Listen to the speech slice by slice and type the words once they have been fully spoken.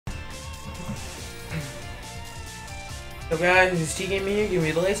So guys, this is T-Gaming here, giving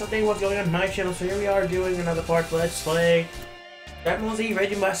you the latest update what's going on my channel. So here we are doing another part of Let's Play Dragon Ball Z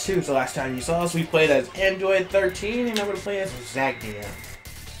Raging Blast 2. So last time you saw us, we played as Android 13, and I'm gonna play as Zangya.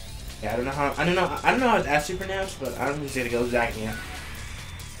 Yeah, I don't know how it's actually pronounced, but I'm just gonna go Zangya.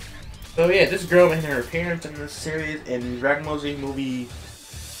 So yeah, this girl made her appearance in this series in Dragon Ball Z movie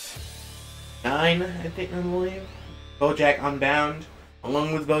 9, I think, I believe. BoJack Unbound,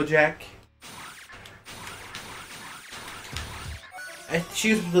 along with BoJack.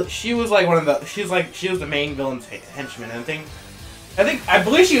 She was like one of the she was the main villain's henchman. I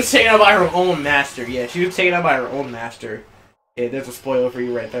believe she was taken out by her own master. Yeah, she was taken out by her own master. Yeah, there's a spoiler for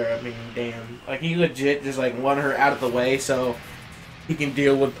you right there. I mean, damn, like he legit just like wanted her out of the way so he can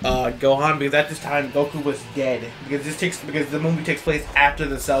deal with Gohan, because at this time Goku was dead. Because the movie takes place after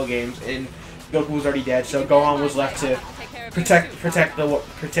the Cell games and Goku was already dead, so Gohan was left to protect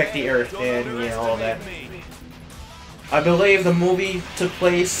the Earth and all that. I believe the movie took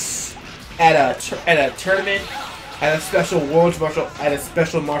place at a tournament, at a special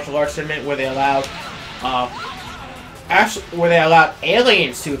martial arts tournament where they allowed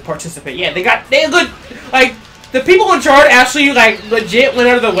aliens to participate. Yeah, the people in charge actually legit went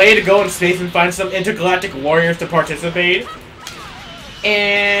out of the way to go in space and find some intergalactic warriors to participate.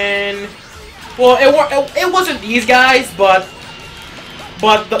 And well, it wasn't these guys, but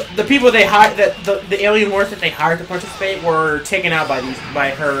the people they hired, the alien warriors that they hired to participate, were taken out by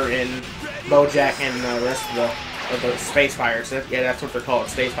her and BoJack and the rest of the space pirates. Yeah, that's what they're called,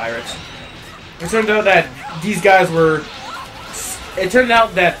 space pirates. It turned out that these guys were. It turned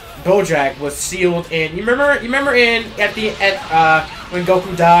out that BoJack was sealed in. You remember when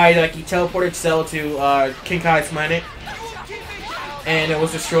Goku died, like he teleported Cell to King Kai's planet, and it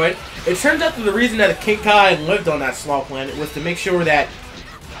was destroyed. It turns out that the reason that King Kai lived on that small planet was to make sure that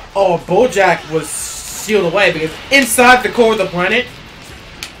BoJack was sealed away, because inside the core of the planet,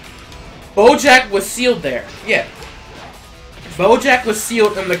 BoJack was sealed there. Yeah. BoJack was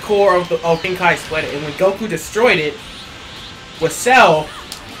sealed in the core of King Kai's planet, and when Goku destroyed it with Cell,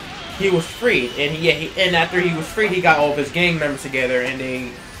 he was freed. And after he was freed, he got all of his gang members together, and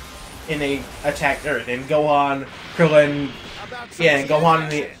they attacked Earth. And Gohan, Krillin, and Gohan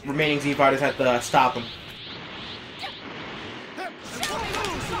and the remaining Z fighters had to stop him.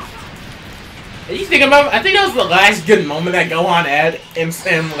 You think about? I think that was the last good moment that Gohan had in what's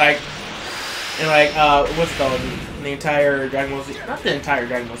it called? The entire Dragon Ball Z, not the entire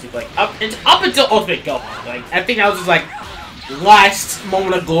Dragon Ball Z, but up until Ultimate Gohan. I think that was his last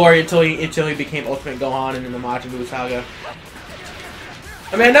moment of glory until he became Ultimate Gohan and in the Majin Buu saga.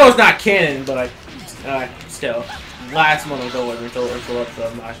 I mean, I know it's not canon, but still, last moment of glory until the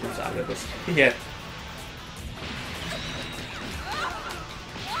Majin Buu saga. But, yeah.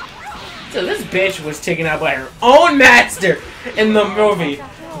 So this bitch was taken out by her own master in the movie.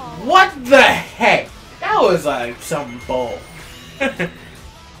 What the heck? That was some bull. That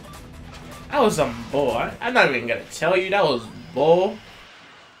was some bull. I'm not even gonna tell you, that was bull.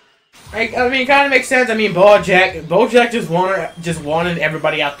 I mean, it kind of makes sense. I mean, BoJack just wanted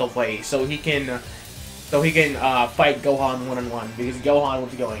everybody out the way so he can fight Gohan one-on-one, because Gohan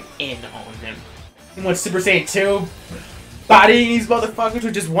was going in on him. He went Super Saiyan 2. Bodying these motherfuckers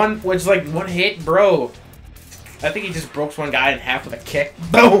with just one hit, bro. I think he just broke one guy in half with a kick.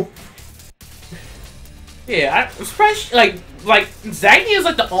 Boom. Yeah, especially Zangya is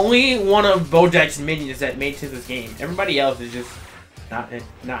the only one of BoJack's minions that made it to this game. Everybody else is just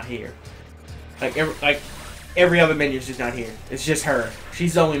not here. Every other minion is just not here. It's just her.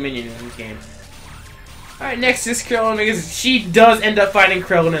 She's the only minion in this game. Alright, next is Krillin, because she does end up fighting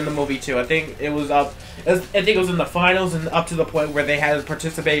Krillin in the movie too. I think it was in the finals and up to the point where they had to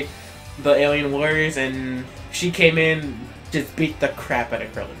participate, the alien warriors, and she came in, just beat the crap out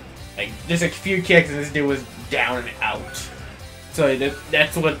of Krillin. Just a few kicks and this dude was down and out. So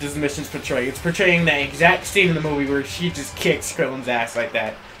that's what this mission's portraying. It's portraying that exact scene in the movie where she just kicks Krillin's ass like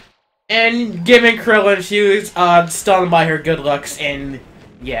that. And giving Krillin, she was stunned by her good looks, and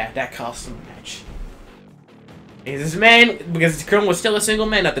yeah, that cost him a match. Is this man, because Krillin was still a single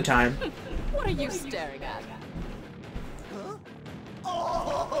man at the time. What are you staring at? Huh?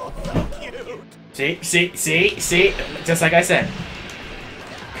 Oh, so cute. See, just like I said.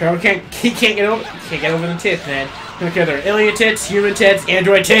 Krillin can't get over the tits, man. Don't care if they're alien tits, human tits,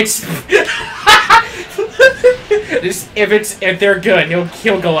 android tits. If they're good,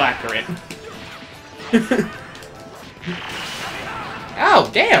 he'll go after it. Oh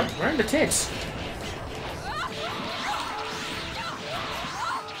damn, we're in the tits.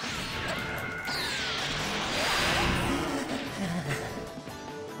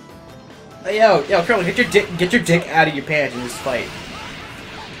 Yo, Krillin, get your dick out of your pants in this fight.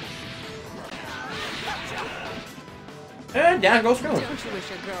 And down goes Krillin. Don't you wish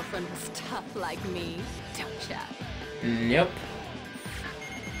your girlfriend was tough like me? Don't ya? Yep.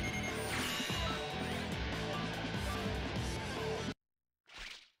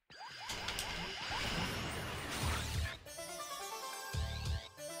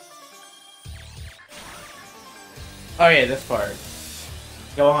 Oh yeah, this part.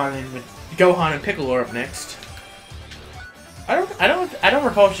 Gohan and Piccolo are up next. I don't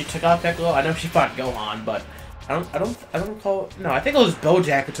recall if she took out Piccolo. I know she fought Gohan, but I don't recall. No, I think it was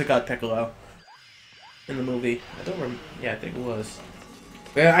BoJack who took out Piccolo in the movie. I don't remember. Yeah, I think it was.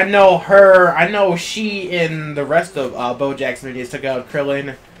 Yeah, I know her. I know she and the rest of BoJack's minions took out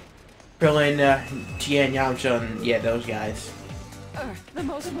Krillin, Tien, Yamcha, and yeah, those guys. Earth, the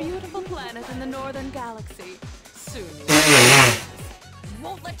most beautiful planet in the northern galaxy. Soon you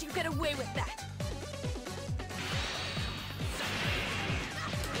won't let you get away with that.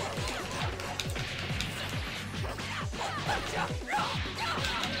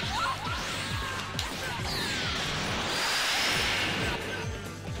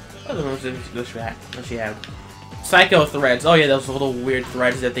 What are those Let's see have Psycho threads. Oh yeah, those little weird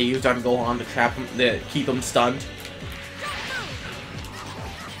threads that they used on Gohan to trap him, to keep him stunned.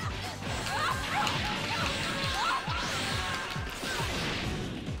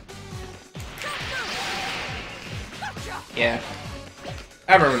 Yeah,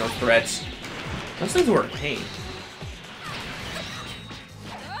 I remember those threads. Those things were a pain.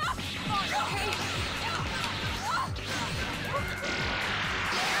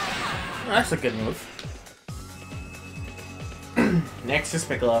 Oh, that's a good move. Next is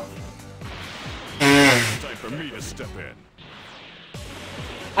Piccolo. Time for me to step in.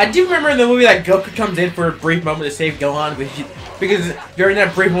 I do remember in the movie that Goku comes in for a brief moment to save Gohan, because during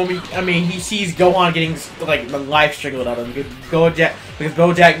that brief moment, I mean, he sees Gohan getting like the life strangled out of him because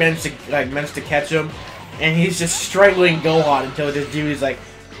BoJack managed to catch him, and he's just strangling Gohan until this dude is like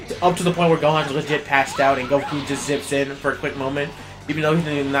up to the point where Gohan's legit passed out, and Goku just zips in for a quick moment, even though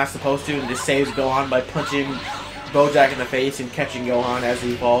he's not supposed to, and just saves Gohan by punching BoJack in the face and catching Gohan as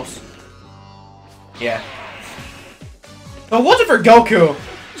he falls. Yeah. But wasn't for Goku.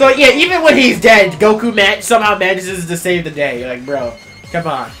 So yeah, even when he's dead, Goku somehow manages to save the day. You're like, bro, come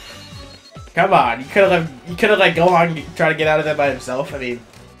on, come on. You could have let Gohan try to get out of that by himself. I mean,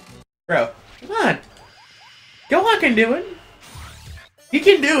 bro, come on. Gohan can do it. He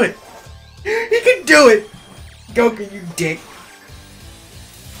can do it. He can do it. Goku, you dick.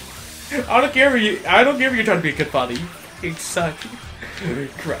 I don't care if you're trying to be a good father. You fucking suck.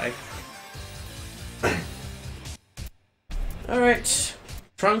 Cry. All right.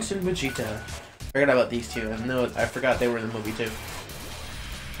 Trunks and Vegeta. Forgot about these two. I forgot they were in the movie too.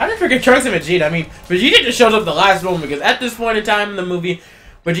 I didn't forget Trunks and Vegeta. I mean, Vegeta just shows up the last moment because at this point in time in the movie,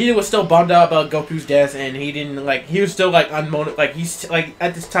 Vegeta was still bummed out about Goku's death, and he didn't he was still unmotivated.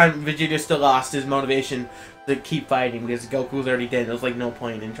 At this time, Vegeta still lost his motivation to keep fighting because Goku was already dead. There was no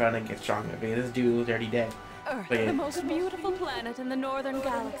point in trying to get stronger because this dude was already dead. Earth, the most beautiful planet in the northern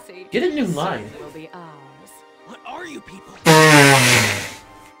galaxy. Get a new line. Will be ours. What are you people?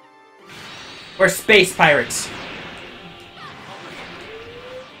 We're space pirates.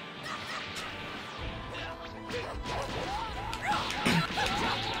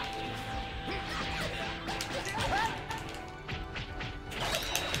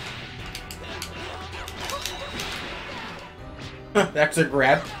 That's a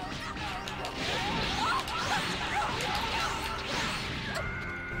grab.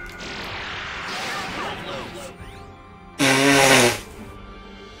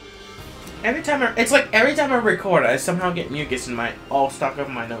 Every time I record, I somehow get mucus in all stuck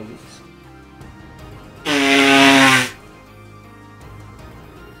over my nose.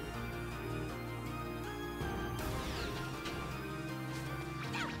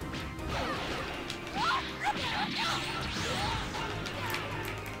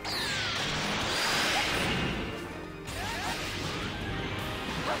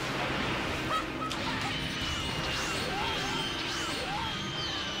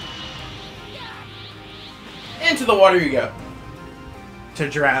 Into the water you go. To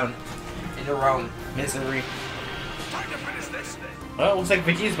drown in your own misery. Time to finish this thing. Well, looks like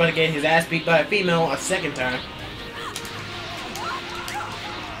Vegeta's about to get his ass beat by a female a second time.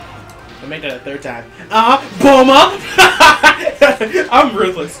 I'll make that a third time. Boma! I'm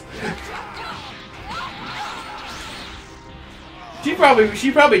ruthless. She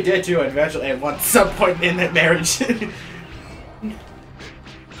probably did too eventually at some point in that marriage.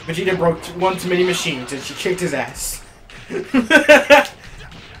 Vegeta broke one too many machines and she kicked his ass.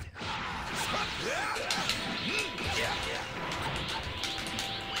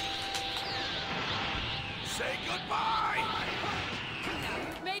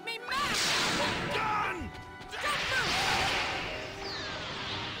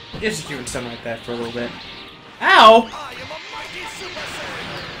 Just doing something like that for a little bit. Ow! I am a mighty Super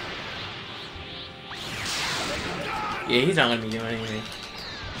Saiyan. Yeah, he's not letting me do anything.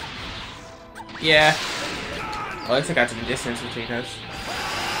 Yeah. Well, at least I got some distance between us.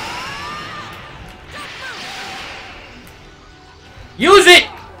 Use it!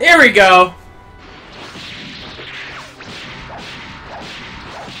 There we go!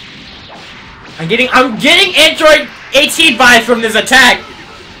 I'm getting Android 18 vibes from this attack!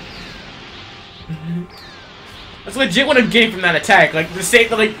 That's legit what I'm getting from that attack. Like, the same,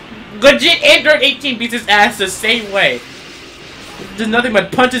 like, legit Android 18 beats his ass the same way. There's nothing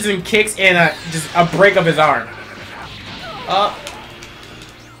but punches and kicks and just a break of his arm. What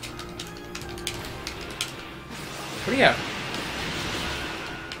do you have?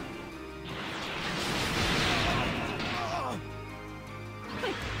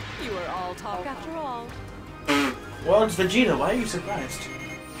 You were all talk after all. Well, it's Vegeta. Why are you surprised?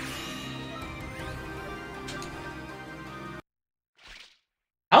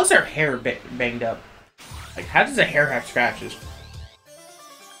 How's her hair banged up? Like, how does the hair have scratches?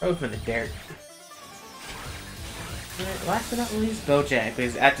 Probably from the dirt. Alright, last but not least, Bojack.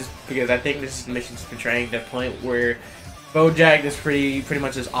 Because I think this mission's portraying the point where Bojack is pretty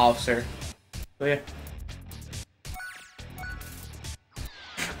much this officer. So yeah.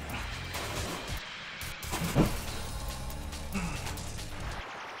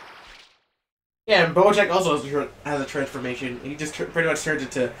 Yeah, and Bojack also has a transformation. He just pretty much turns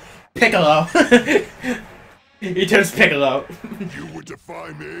into Piccolo. He turns Piccolo. You would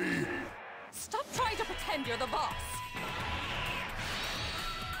defy me? Stop trying to pretend you're the boss.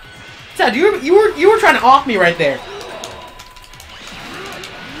 Dad, you were trying to off me right there.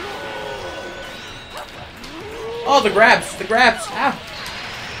 Oh, the grabs, Ow.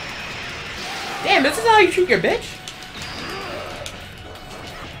 Damn, this is how you treat your bitch.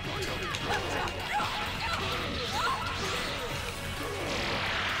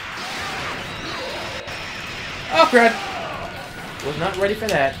 Oh, crud. Was not ready for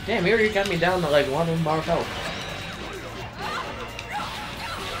that. Damn, he already got me down to like 1 bar of health.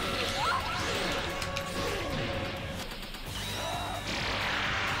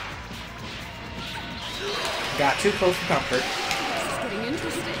 Got too close for comfort. This is getting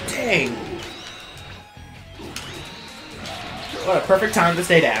interesting. Dang. What a perfect time to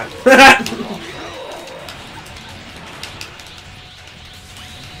stay down.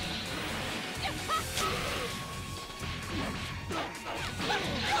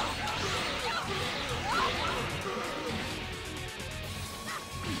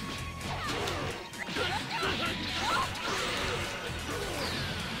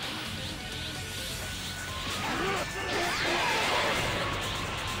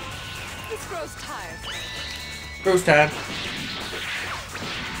 This grows tired. Gross time.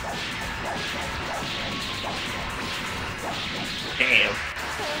 Damn.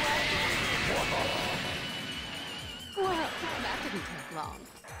 Well, that didn't take long.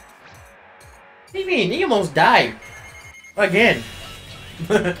 What do you mean? He almost died. Again.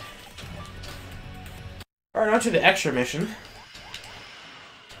 Alright, on to the extra mission.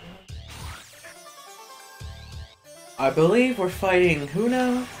 I believe we're fighting who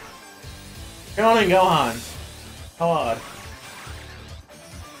now? Gohan and Gohan. How odd.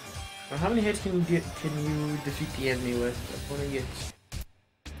 Now, how many hits can you defeat the enemy with? Opponent gets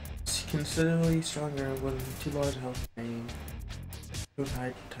considerably stronger with 2 bars of health pain. With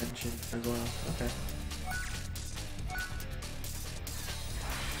high tension as well. Okay.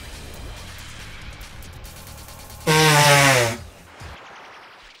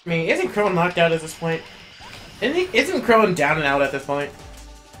 I mean, isn't Krillin knocked out at this point? Isn't Krillin down and out at this point?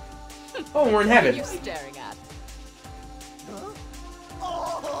 Oh, we're in What are heaven. you staring at?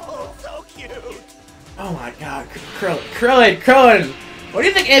 Oh, so cute. Oh my god, Krillin! What do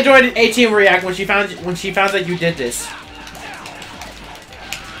you think Android 18 will react when she found that you did this?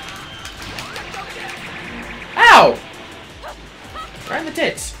 Ow! Right in the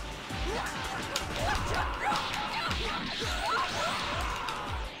tits.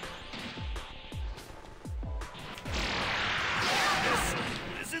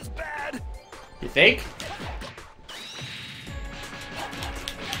 This is bad. You think?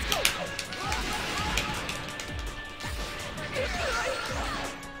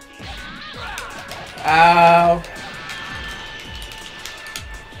 Ow.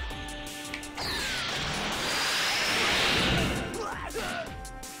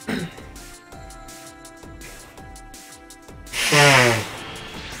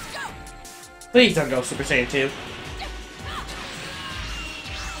 Please don't go Super Saiyan 2.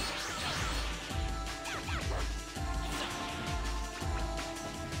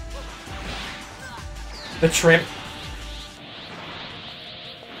 The trip.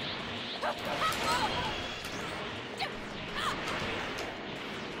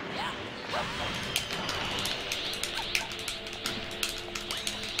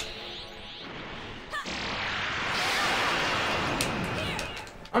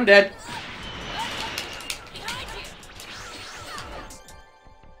 I'm dead.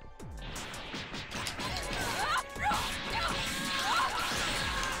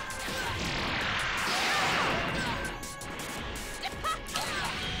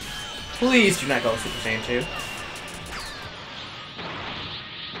 Please do not go Super Saiyan 2.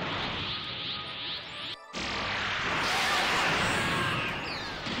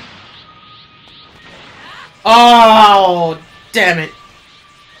 Oh, damn it.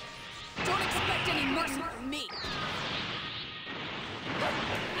 Don't expect any mercy from me.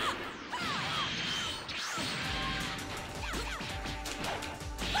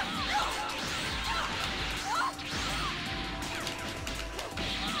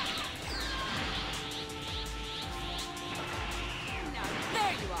 Now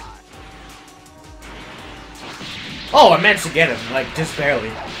there you are. Oh, I managed to get him, like, just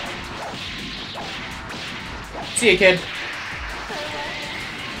barely. See ya, kid.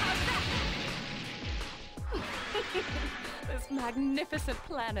 This magnificent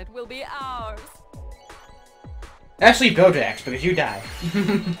planet will be ours. Actually, Bojack's, because you die.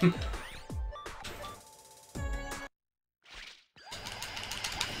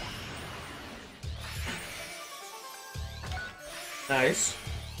 Nice.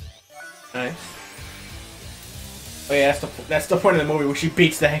 Nice. Oh yeah, that's the point of the movie where she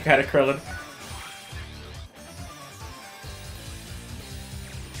beats the heck out of Krillin.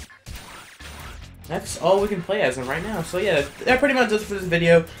 That's all we can play as of right now. So yeah, that pretty much does it for this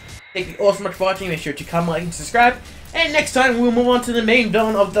video. Thank you all so much for watching. Make sure to comment, like, and subscribe. And next time we'll move on to the main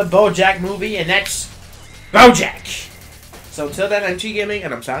villain of the BoJack movie, and that's BoJack. So until then, I'm T Gaming,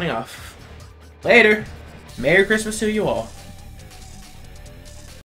 and I'm signing off. Later. Merry Christmas to you all.